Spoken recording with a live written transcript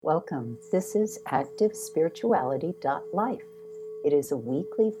Welcome. This is ActiveSpirituality.life. It is a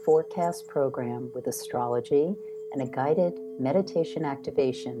weekly forecast program with astrology and a guided meditation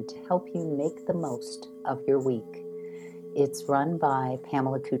activation to help you make the most of your week. It's run by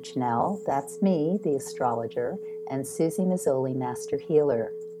Pamela Cuccinell, that's me, the astrologer, and Susie Mazzoli, Master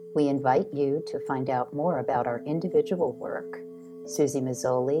Healer. We invite you to find out more about our individual work. Susie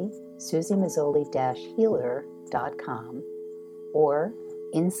Mazzoli, susiemazzoli-healer.com, or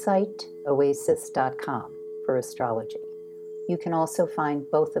insightoasis.com for astrology. You can also find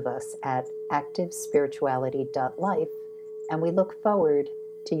both of us at activespirituality.life, and we look forward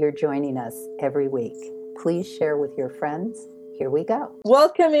to your joining us every week. Please share with your friends. Here we go.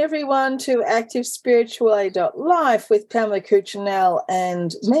 Welcome, everyone, to activespirituality.life with Pamela Cuccinell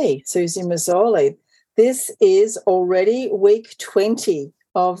and me, Susie Mazzoli. This is already week 20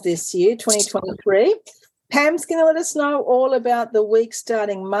 of this year, 2023. Pam's going to let us know all about the week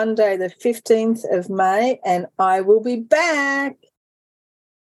starting Monday, the 15th of May, and I will be back.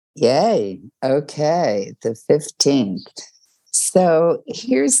 Yay. Okay, the 15th. So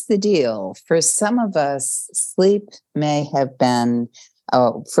here's the deal. For some of us, sleep may have been,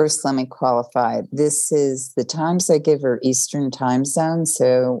 first let me qualify. This is the times I give are Eastern time zone.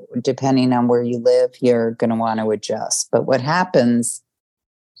 So depending on where you live, you're going to want to adjust. But what happens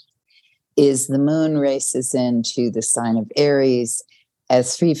is the moon races into the sign of Aries at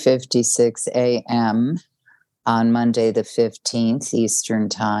 3:56 a.m. on Monday, the 15th Eastern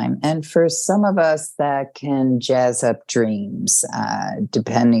time. And for some of us, that can jazz up dreams,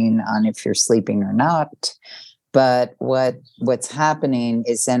 depending on if you're sleeping or not. But what's happening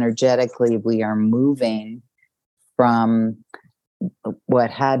is energetically, we are moving from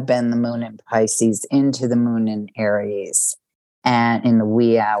what had been the moon in Pisces into the moon in Aries, and in the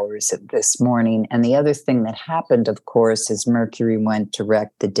wee hours of this morning. And the other thing that happened, of course, is Mercury went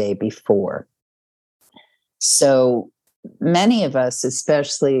direct the day before. So many of us,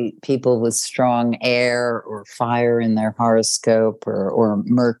 especially people with strong air or fire in their horoscope, or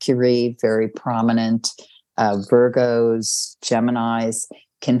Mercury, very prominent, Virgos, Geminis,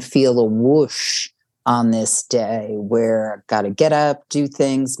 can feel a whoosh on this day where I've got to get up, do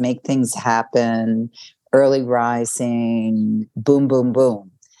things, make things happen, early rising, boom, boom,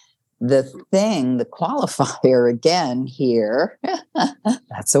 boom. The qualifier again here,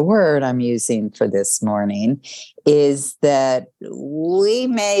 that's a word I'm using for this morning, is that we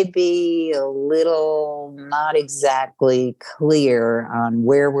may be a little not exactly clear on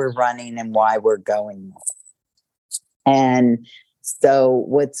where we're running and why we're going. And so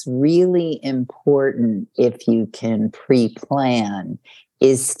what's really important, if you can pre-plan,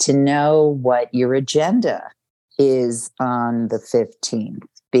 is to know what your agenda is on the 15th,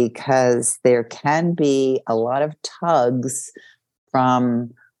 because there can be a lot of tugs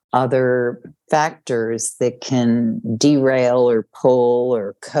from other factors that can derail or pull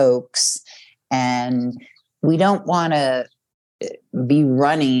or coax. And we don't want to be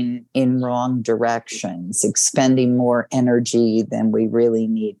running in wrong directions, expending more energy than we really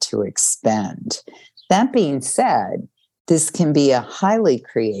need to expend. That being said, this can be a highly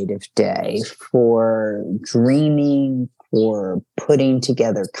creative day for dreaming, for putting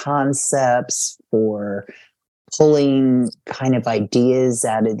together concepts, for pulling kind of ideas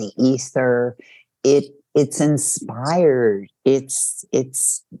out of the ether. It's inspired. It's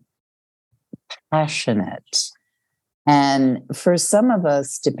passionate. And for some of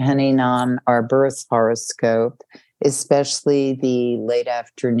us, depending on our birth horoscope, especially the late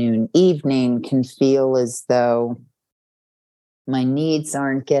afternoon, evening, can feel as though my needs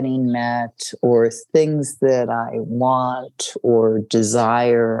aren't getting met, or things that I want or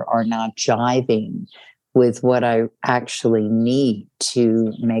desire are not jiving with what I actually need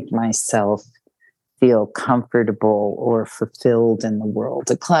to make myself feel comfortable or fulfilled in the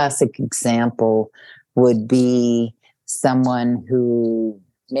world. A classic example would be someone who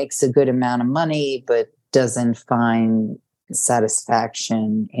makes a good amount of money but doesn't find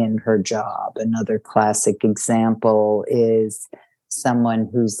satisfaction in her job. Another classic example is someone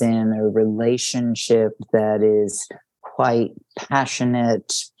who's in a relationship that is quite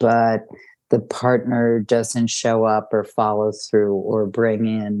passionate, but the partner doesn't show up or follow through or bring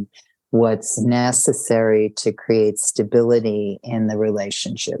in what's necessary to create stability in the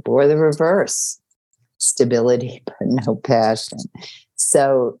relationship, or the reverse, stability but no passion.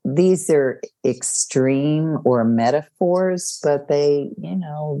 So these are extreme or metaphors, but they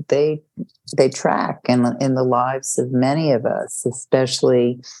track in the lives of many of us,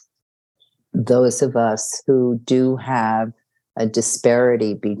 especially those of us who do have a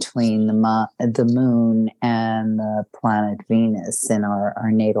disparity between the moon and the planet Venus in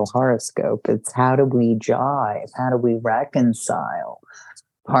our natal horoscope. It's how do we jive? How do we reconcile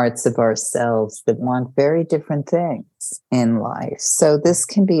parts of ourselves that want very different things in life? So this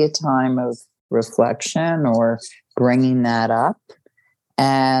can be a time of reflection or bringing that up.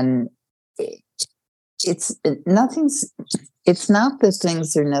 And it's not that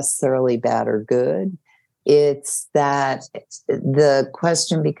things are necessarily bad or good. It's that the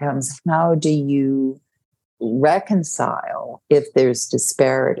question becomes, how do you reconcile if there's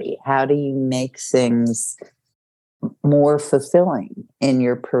disparity? How do you make things more fulfilling in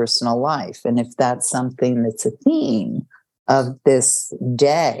your personal life? And if that's something that's a theme of this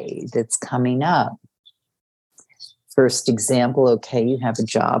day that's coming up. First example, okay, you have a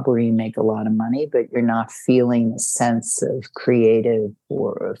job where you make a lot of money, but you're not feeling a sense of creative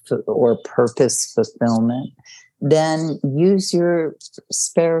or purpose fulfillment. Then use your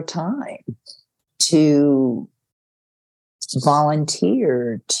spare time to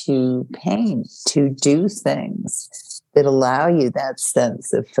volunteer, to paint, to do things that allow you that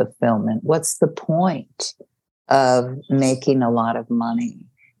sense of fulfillment. What's the point of making a lot of money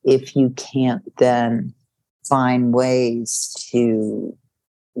if you can't then find ways to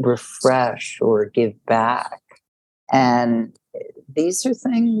refresh or give back? And these are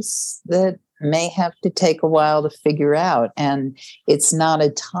things that may have to take a while to figure out. And it's not a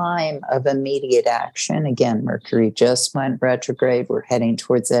time of immediate action. Again, Mercury just went retrograde. We're heading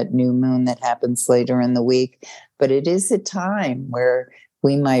towards that new moon that happens later in the week. But it is a time where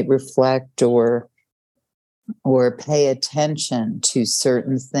we might reflect or pay attention to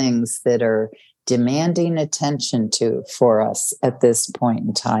certain things that are demanding attention for us at this point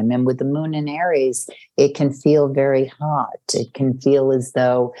in time. And with the moon in Aries, it can feel very hot. It can feel as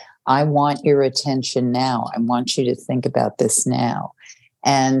though I want your attention now. I want you to think about this now.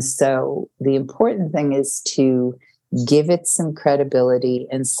 And so the important thing is to give it some credibility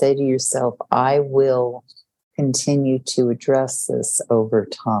and say to yourself, I will continue to address this over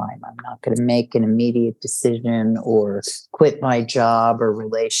time. I'm not going to make an immediate decision or quit my job or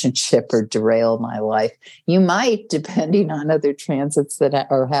relationship or derail my life. You might, depending on other transits that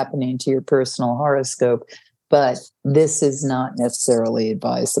are happening to your personal horoscope, but this is not necessarily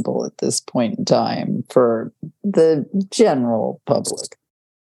advisable at this point in time for the general public.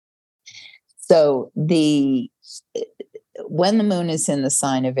 So when the moon is in the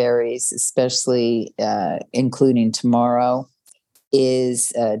sign of Aries, especially including tomorrow,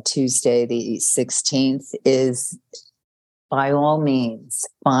 is Tuesday the 16th, is by all means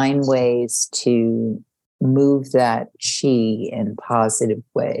find ways to move that chi in positive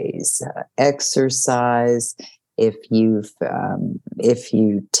ways. Exercise. If you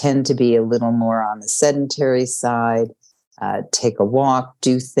tend to be a little more on the sedentary side, take a walk,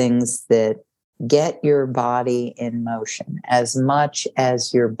 do things that get your body in motion as much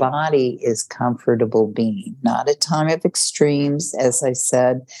as your body is comfortable being. Not a time of extremes, as I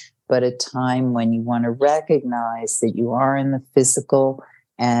said, but a time when you want to recognize that you are in the physical,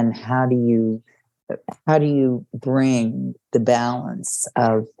 and how do you bring the balance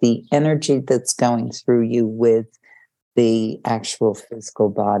of the energy that's going through you with the actual physical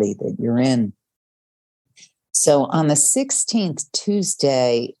body that you're in. So on the 16th,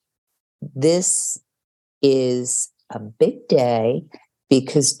 Tuesday, this is a big day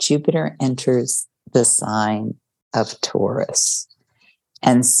because Jupiter enters the sign of Taurus.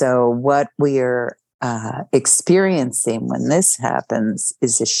 And so what we are experiencing when this happens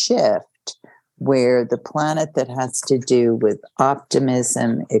is a shift where the planet that has to do with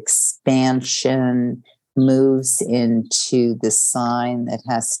optimism, expansion, moves into the sign that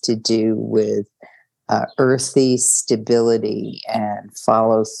has to do with earthy stability and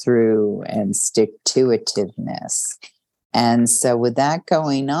follow through and stick-to-itiveness. And so with that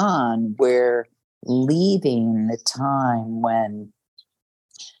going on, we're leaving the time when,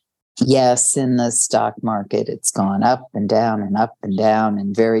 yes, in the stock market, it's gone up and down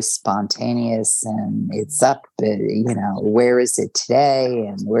and very spontaneous, and it's up, where is it today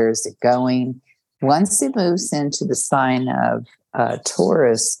and where is it going? Once it moves into the sign of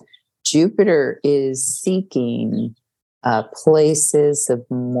Taurus, Jupiter is seeking places of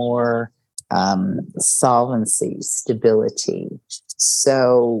more solvency, stability.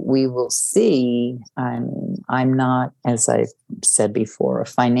 So we will see, I'm not, as I've said before, a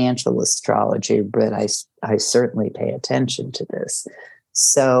financial astrologer, but I certainly pay attention to this.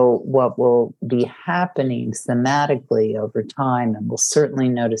 So what will be happening thematically over time, and we'll certainly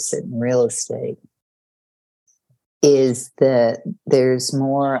notice it in real estate, is that there's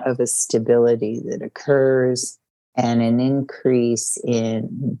more of a stability that occurs. and an increase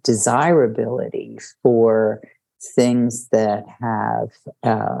in desirability for things that have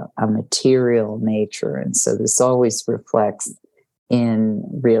a material nature. And so this always reflects in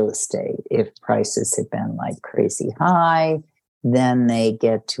real estate. If prices have been like crazy high, then they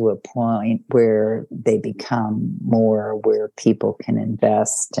get to a point where they become more where people can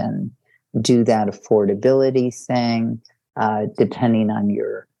invest and do that affordability thing. Depending on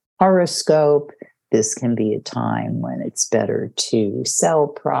your horoscope, this can be a time when it's better to sell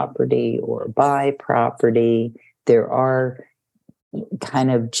property or buy property. There are kind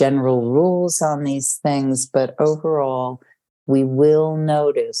of general rules on these things, but overall, we will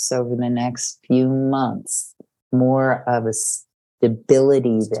notice over the next few months more of a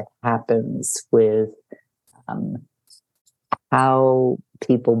stability that happens with how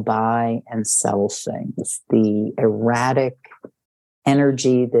people buy and sell things. The erratic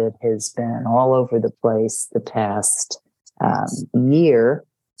energy that has been all over the place the past year.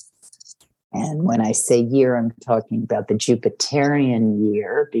 And when I say year, I'm talking about the Jupiterian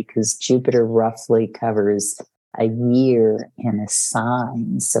year, because Jupiter roughly covers a year in a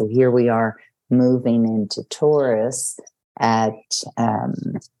sign. So here we are moving into Taurus at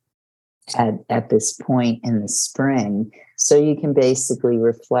this point in the spring. So you can basically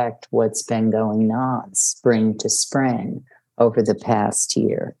reflect what's been going on spring to spring over the past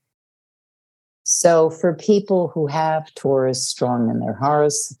year. So for people who have Taurus strong in their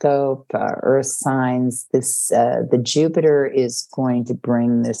horoscope, earth signs, the Jupiter is going to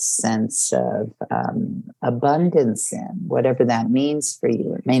bring this sense of abundance in, whatever that means for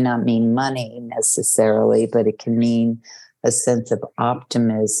you. It may not mean money necessarily, but it can mean a sense of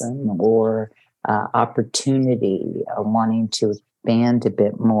optimism or opportunity, wanting to expand a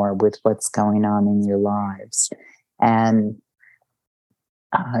bit more with what's going on in your lives. And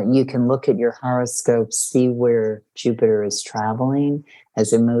you can look at your horoscope, see where Jupiter is traveling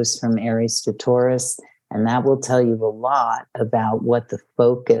as it moves from Aries to Taurus, and that will tell you a lot about what the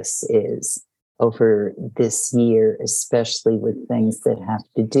focus is over this year, especially with things that have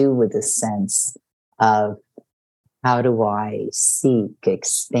to do with a sense of how do I seek,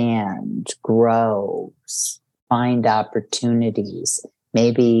 expand, grow, find opportunities,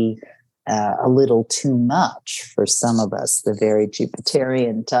 maybe a little too much for some of us, the very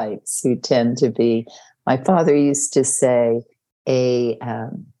Jupiterian types who tend to be, my father used to say, he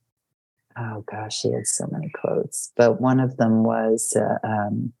had so many quotes, but one of them was,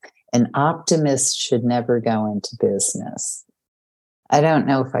 an optimist should never go into business. I don't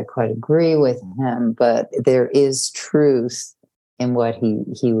know if I quite agree with him, but there is truth in what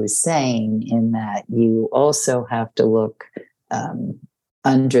he was saying, in that you also have to look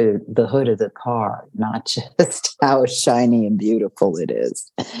under the hood of the car, not just how shiny and beautiful it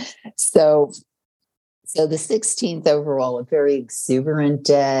is. So the 16th overall, a very exuberant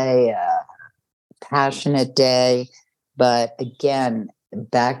day, passionate day. But again,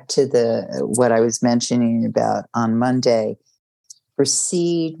 back to what I was mentioning about on Monday,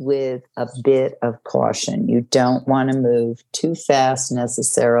 proceed with a bit of caution. You don't want to move too fast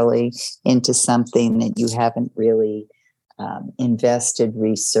necessarily into something that you haven't really invested,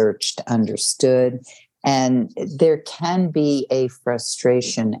 researched, understood. And there can be a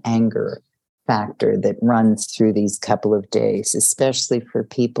frustration, anger factor that runs through these couple of days, especially for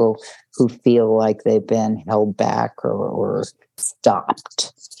people who feel like they've been held back or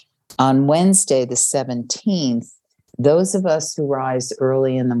stopped. On Wednesday, the 17th, those of us who rise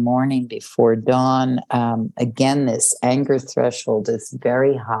early in the morning before dawn, again, this anger threshold is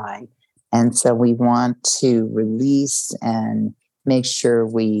very high. And so we want to release and make sure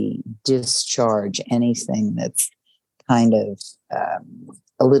we discharge anything that's kind of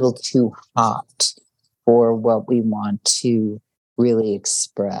a little too hot for what we want to really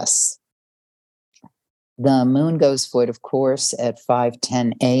express. The moon goes void, of course, at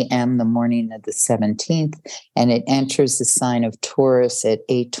 5:10 a.m. the morning of the 17th, and it enters the sign of Taurus at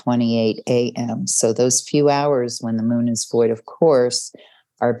 8:28 a.m. So those few hours when the moon is void, of course,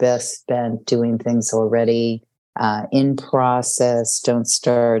 are best spent doing things already in process. Don't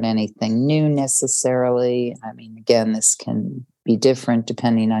start anything new necessarily. I mean, again, this can be different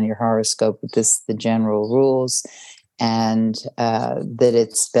depending on your horoscope, but this is the general rules, and that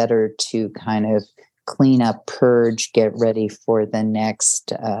it's better to kind of clean up, purge, get ready for the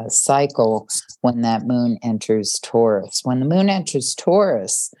next cycle when that moon enters Taurus. When the moon enters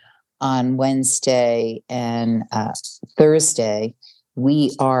Taurus on Wednesday and Thursday,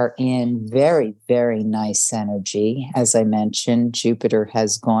 we are in very, very nice energy. As I mentioned, Jupiter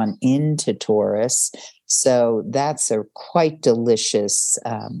has gone into Taurus. So that's a quite delicious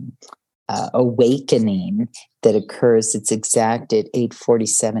awakening that occurs. It's exact at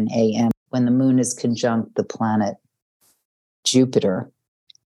 8:47 a.m. when the moon is conjunct the planet Jupiter.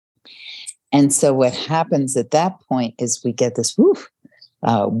 And so what happens at that point is we get this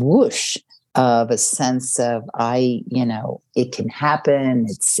whoosh of a sense of, it can happen.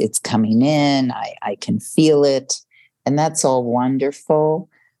 It's coming in. I can feel it. And that's all wonderful.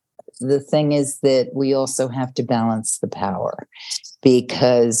 The thing is that we also have to balance the power,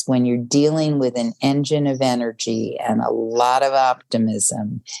 because when you're dealing with an engine of energy and a lot of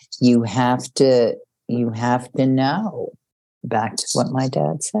optimism, you have to know, back to what my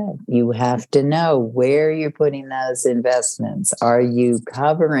dad said, you have to know where you're putting those investments. Are you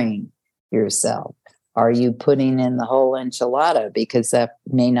covering yourself? Are you putting in the whole enchilada? Because that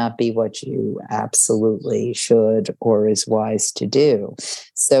may not be what you absolutely should or is wise to do.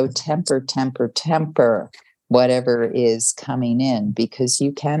 So temper whatever is coming in, because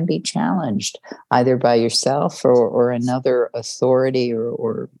you can be challenged either by yourself or another authority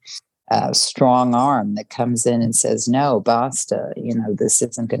or strong arm that comes in and says, no, basta, this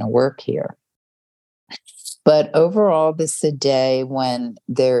isn't going to work here. But overall, this is a day when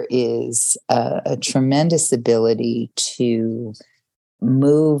there is a tremendous ability to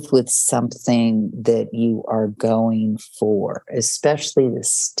move with something that you are going for, especially the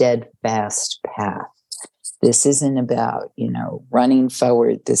steadfast path. This isn't about, running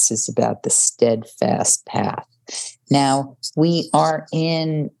forward. This is about the steadfast path. Now, we are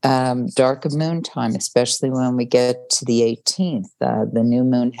in dark of moon time, especially when we get to the 18th. The new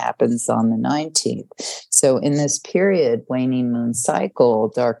moon happens on the 19th. So in this period, waning moon cycle,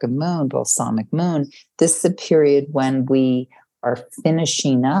 dark of moon, balsamic moon, this is a period when we are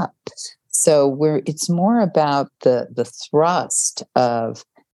finishing up. So it's more about the thrust of,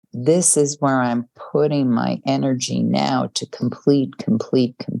 this is where I'm putting my energy now to complete,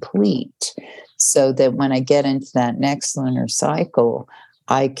 so that when I get into that next lunar cycle,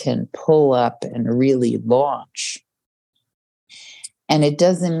 I can pull up and really launch. And it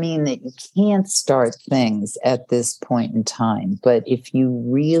doesn't mean that you can't start things at this point in time, but if you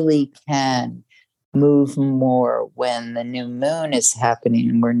really can move more when the new moon is happening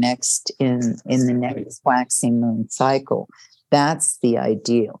and we're next in the next waxing moon cycle, that's the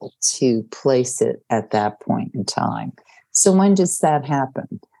ideal, to place it at that point in time. So when does that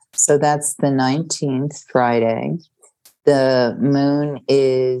happen? So that's the 19th, Friday. The moon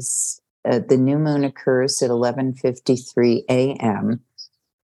is, the new moon occurs at 11:53 a.m.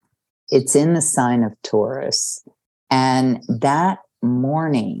 It's in the sign of Taurus. And that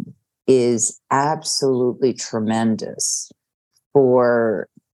morning is absolutely tremendous for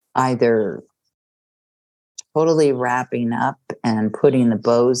either totally wrapping up and putting the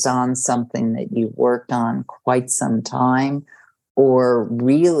bows on something that you worked on quite some time, or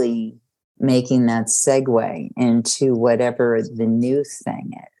really making that segue into whatever the new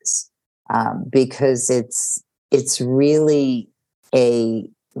thing is, because it's really a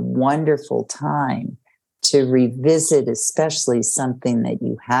wonderful time to revisit, especially something that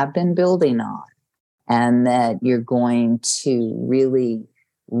you have been building on and that you're going to really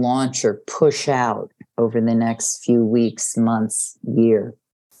launch or push out over the next few weeks, months, year.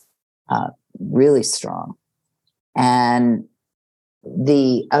 Really strong. And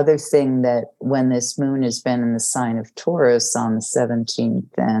the other thing that when this moon has been in the sign of Taurus on the 17th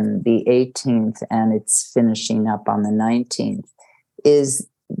and the 18th, and it's finishing up on the 19th, is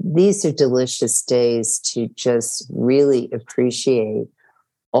these are delicious days to just really appreciate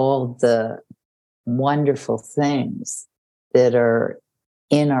all the wonderful things that are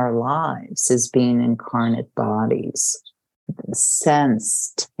in our lives as being incarnate bodies.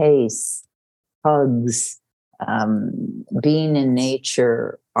 Sense, taste, hugs, being in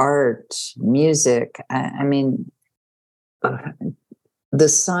nature, art, music. I mean, the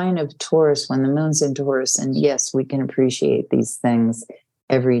sign of Taurus, when the moon's in Taurus, and yes, we can appreciate these things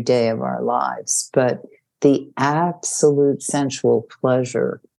every day of our lives, but the absolute sensual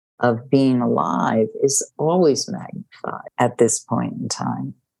pleasure of being alive is always magnified at this point in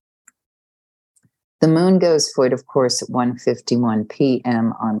time. The moon goes void, of course, at 1:51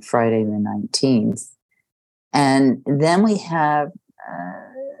 p.m. on Friday the 19th. And then we have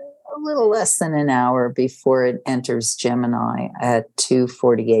a little less than an hour before it enters Gemini at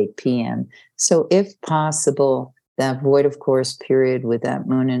 2:48 p.m. So if possible, that void, of course, period with that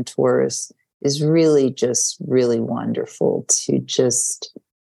moon in Taurus is really wonderful to just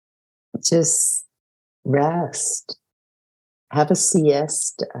rest, have a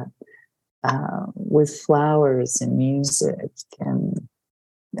siesta with flowers and music,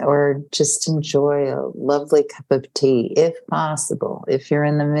 or just enjoy a lovely cup of tea, if possible. If you're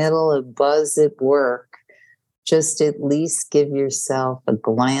in the middle of buzz at work, just at least give yourself a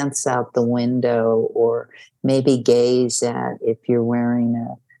glance out the window, or maybe gaze at, if you're wearing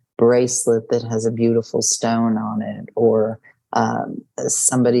a bracelet that has a beautiful stone on it, or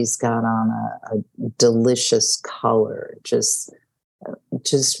somebody's got on a delicious color. Just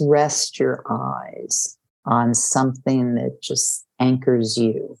rest your eyes on something that just anchors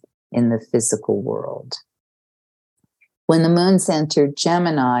you in the physical world. When the moon's entered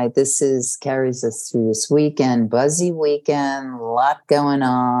Gemini, carries us through this weekend, buzzy weekend, a lot going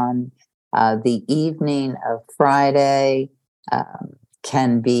on. The evening of Friday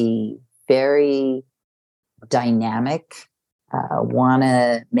can be very dynamic. Want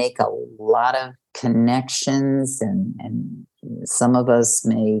to make a lot of connections, and some of us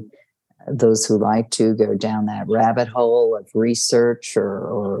may, those who like to, go down that rabbit hole of research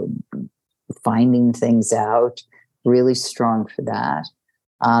or finding things out. Really strong for that.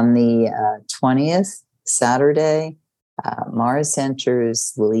 On the 20th, Saturday, Mars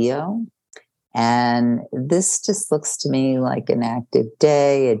enters Leo. And this just looks to me like an active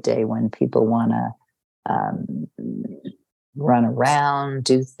day, a day when people want to run around,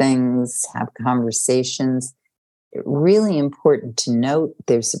 do things, have conversations. Really important to note,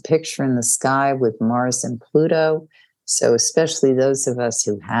 there's a picture in the sky with Mars and Pluto. So especially those of us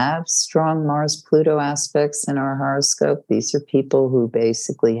who have strong Mars-Pluto aspects in our horoscope, these are people who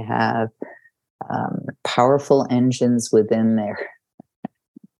basically have powerful engines within their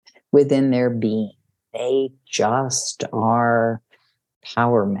being. They just are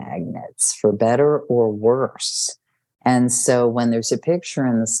power magnets, for better or worse. And so when there's a picture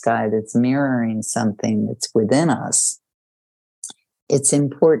in the sky that's mirroring something that's within us, it's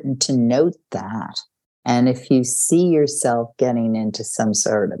important to note that. And if you see yourself getting into some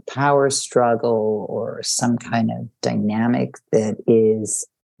sort of power struggle or some kind of dynamic that is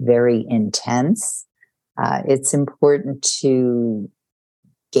very intense, it's important to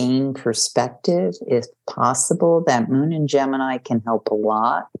gain perspective if possible. That moon in Gemini can help a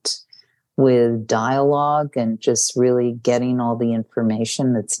lot with dialogue and just really getting all the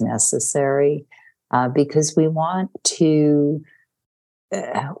information that's necessary, because we want to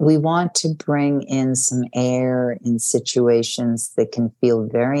bring in some air in situations that can feel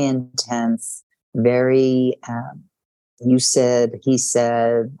very intense, very you said, he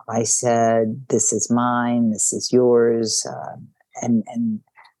said, I said, this is mine, this is yours, and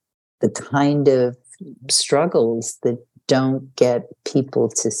the kind of struggles that don't get people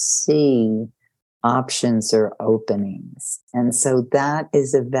to see options or openings. And so that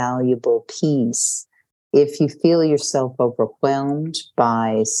is a valuable piece. If you feel yourself overwhelmed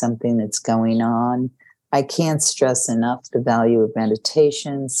by something that's going on, I can't stress enough the value of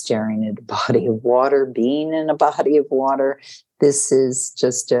meditation, staring at a body of water, being in a body of water. This is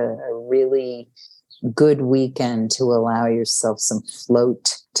just a really good weekend to allow yourself some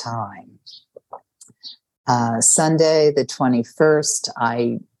float time. Sunday, the 21st,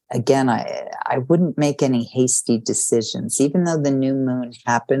 I wouldn't make any hasty decisions, even though the new moon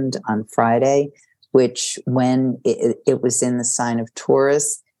happened on Friday, which when it was in the sign of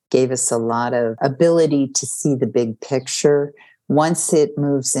Taurus, gave us a lot of ability to see the big picture. Once it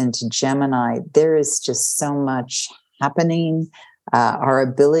moves into Gemini, there is just so much happening. Our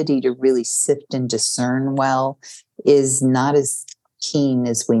ability to really sift and discern well is not as keen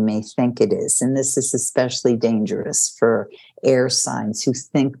as we may think it is. And this is especially dangerous for air signs who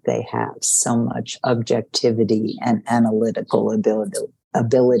think they have so much objectivity and analytical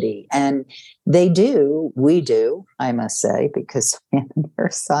ability. And they do, we do, I must say, because I'm an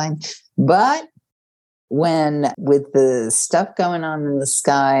air sign. But when, with the stuff going on in the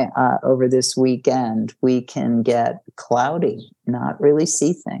sky over this weekend, we can get cloudy, not really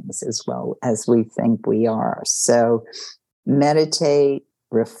see things as well as we think we are. So meditate,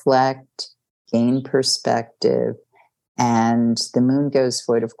 reflect, gain perspective. And the moon goes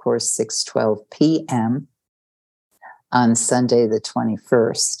void, of course, 6:12 p.m. on Sunday, the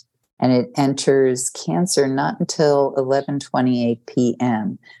 21st. And it enters Cancer not until 11:28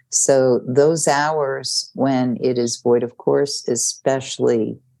 p.m. So those hours when it is void, of course,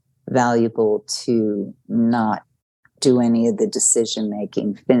 especially valuable to not do any of the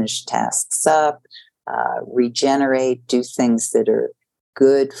decision-making, finish tasks up, regenerate, do things that are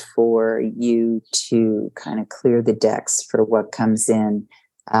good for you to kind of clear the decks for what comes in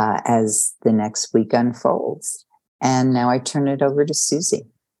as the next week unfolds. And now I turn it over to Susie.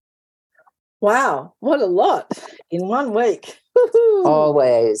 Wow, what a lot in 1 week.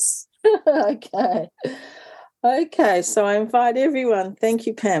 Always. Okay, so I invite everyone, thank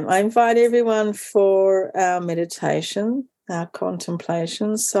you, Pam. I invite everyone for our meditation, our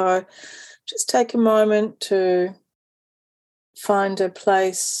contemplation. So Just take a moment to find a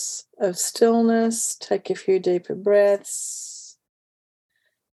place of stillness. Take a few deeper breaths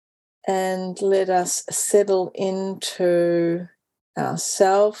and let us settle into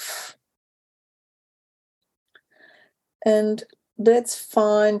ourself. And let's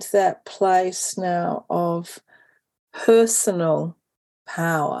find that place now of personal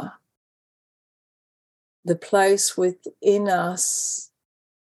power, the place within us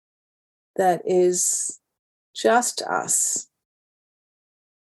that is just us,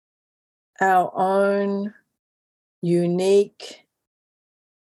 our own unique,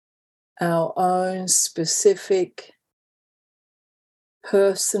 our own specific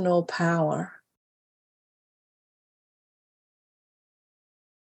personal power.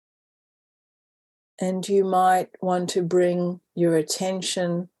 And you might want to bring your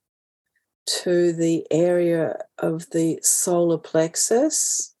attention to the area of the solar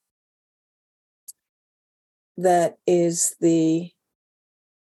plexus. That is the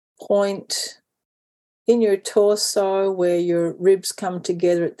point in your torso where your ribs come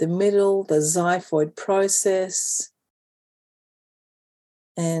together at the middle, the xiphoid process.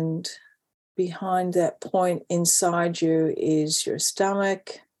 And behind that point inside you is your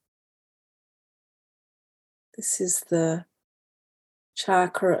stomach. This is the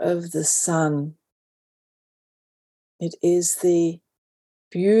chakra of the sun. It is the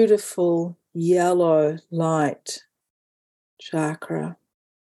beautiful yellow light chakra.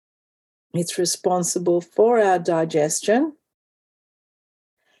 It's responsible for our digestion,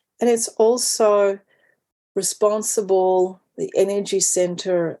 and it's also responsible, the energy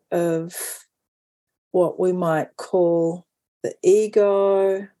center of what we might call the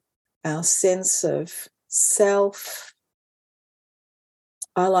ego, our sense of self.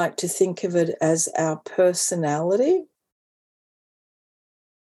 I like to think of it as our personality.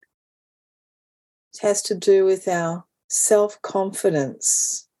 It has to do with our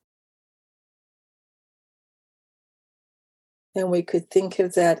self-confidence. And we could think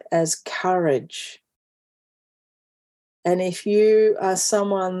of that as courage. And if you are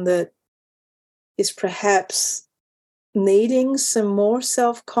someone that is perhaps needing some more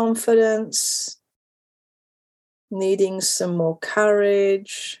self-confidence, needing some more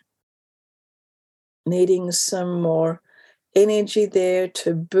courage, needing some more energy there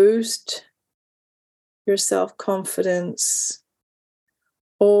to boost your self-confidence,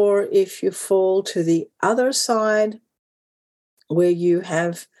 or if you fall to the other side where you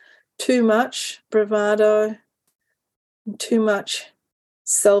have too much bravado, too much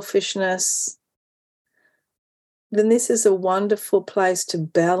selfishness, then this is a wonderful place to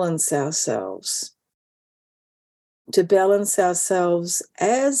balance ourselves. To balance ourselves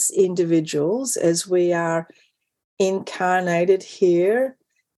as individuals, as we are incarnated here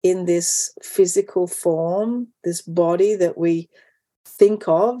in this physical form, this body that we think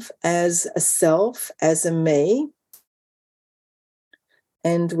of as a self, as a me,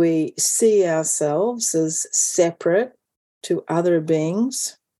 and we see ourselves as separate to other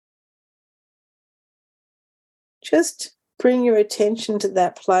beings. Just bring your attention to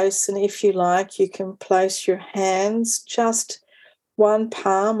that place, and if you like, you can place your hands just one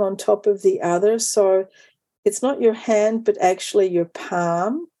palm on top of the other. So it's not your hand, but actually your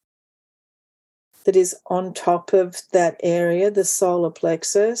palm that is on top of that area, the solar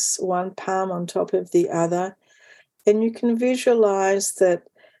plexus, one palm on top of the other. And you can visualize that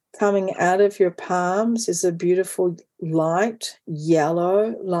coming out of your palms is a beautiful light,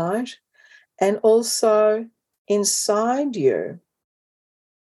 yellow light, and also inside you,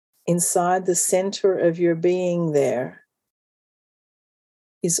 inside the center of your being there,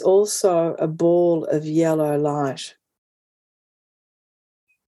 is also a ball of yellow light.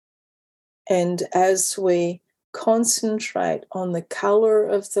 And as we concentrate on the color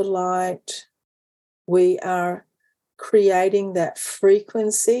of the light, we are creating that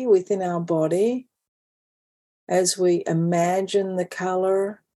frequency within our body. As we imagine the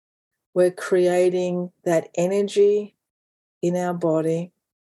color, we're creating that energy in our body.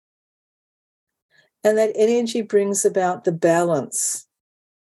 And that energy brings about the balance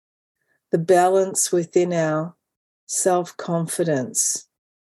within our self-confidence,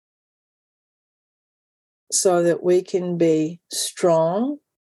 so that we can be strong,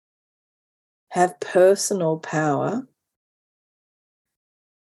 have personal power,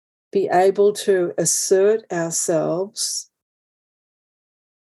 be able to assert ourselves,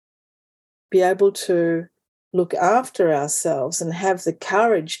 be able to look after ourselves and have the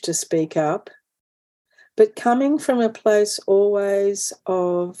courage to speak up, but coming from a place always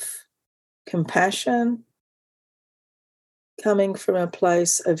of compassion, coming from a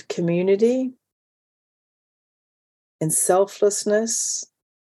place of community and selflessness,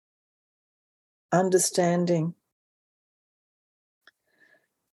 understanding.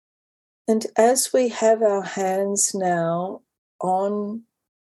 And as we have our hands now on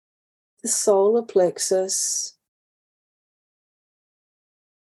the solar plexus,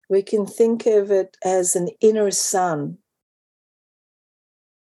 we can think of it as an inner sun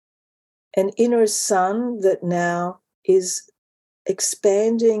that now is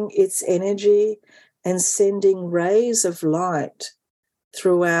expanding its energy and sending rays of light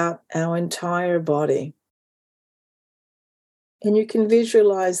throughout our entire body. And you can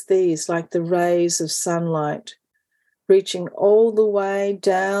visualize these like the rays of sunlight reaching all the way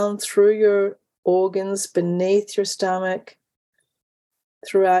down through your organs, beneath your stomach,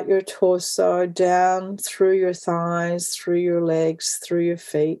 throughout your torso, down through your thighs, through your legs, through your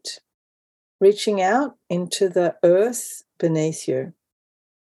feet, reaching out into the earth beneath you.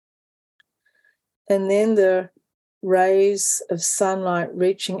 And then the rays of sunlight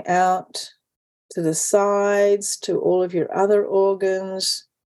reaching out to the sides, to all of your other organs,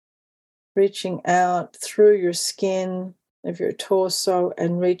 reaching out through your skin of your torso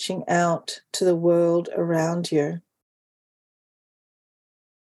and reaching out to the world around you.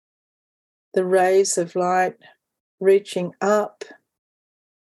 The rays of light reaching up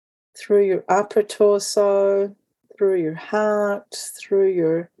through your upper torso, through your heart, through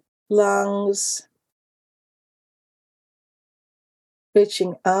your lungs,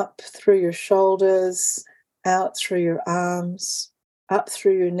 reaching up through your shoulders, out through your arms, up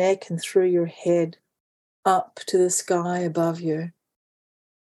through your neck and through your head, up to the sky above you.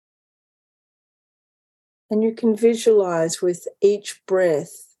 And you can visualize with each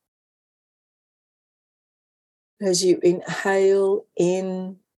breath, as you inhale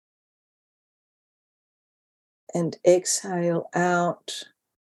in and exhale out,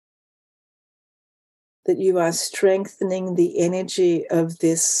 that you are strengthening the energy of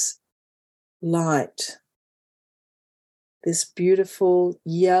this light, this beautiful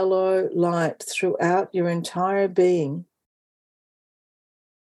yellow light throughout your entire being,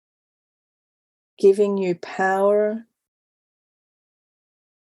 giving you power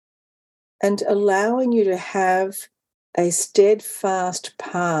and allowing you to have a steadfast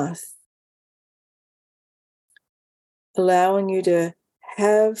path, allowing you to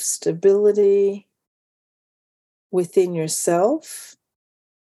have stability within yourself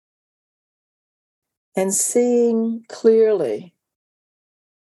and seeing clearly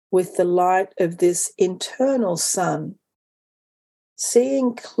with the light of this internal sun,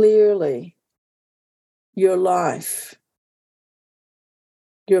 seeing clearly your life,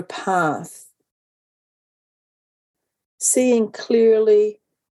 your path, seeing clearly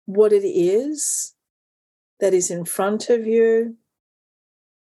what it is that is in front of you,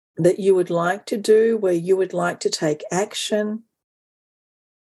 that you would like to do, where you would like to take action,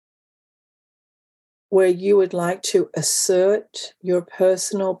 where you would like to assert your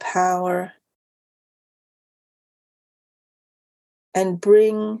personal power and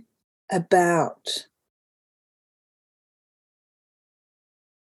bring about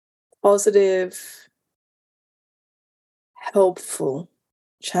positive, helpful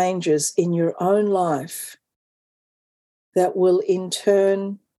changes in your own life that will in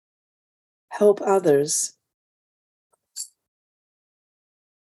turn help others.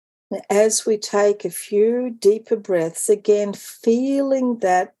 As we take a few deeper breaths, again feeling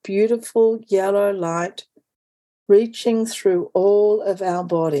that beautiful yellow light reaching through all of our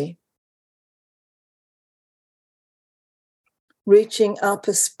body, reaching up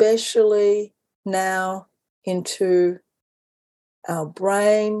especially now into our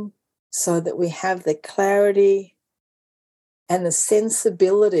brain so that we have the clarity and the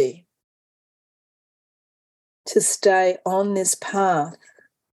sensibility to stay on this path,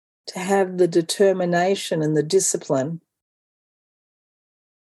 to have the determination and the discipline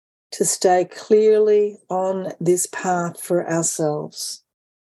to stay clearly on this path for ourselves.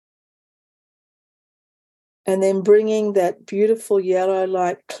 And then bringing that beautiful yellow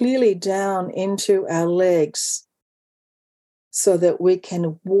light clearly down into our legs so that we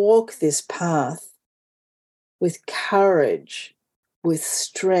can walk this path with courage, with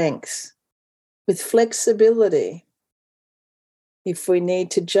strength, with flexibility. If we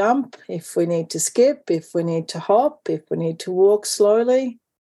need to jump, if we need to skip, if we need to hop, if we need to walk slowly,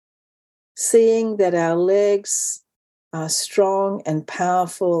 seeing that our legs are strong and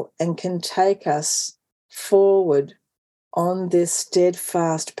powerful and can take us forward on this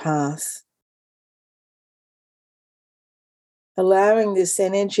steadfast path. Allowing this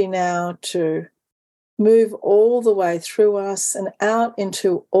energy now to move all the way through us and out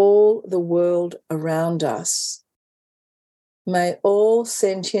into all the world around us. May all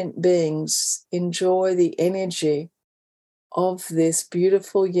sentient beings enjoy the energy of this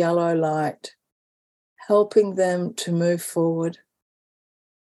beautiful yellow light, helping them to move forward.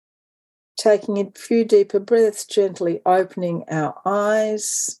 Taking a few deeper breaths, gently opening our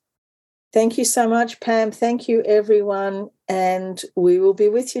eyes. Thank you so much, Pam. Thank you, everyone. And we will be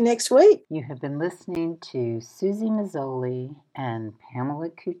with you next week. You have been listening to Susie Mazzoli and Pamela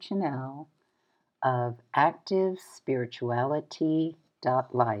Cuccinell of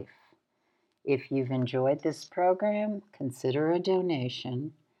ActiveSpirituality.life. If you've enjoyed this program, consider a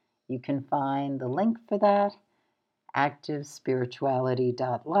donation. You can find the link for that,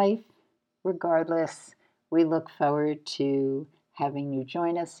 ActiveSpirituality.life. Regardless, we look forward to having you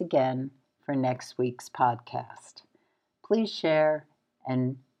join us again for next week's podcast. Please share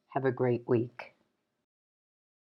and have a great week.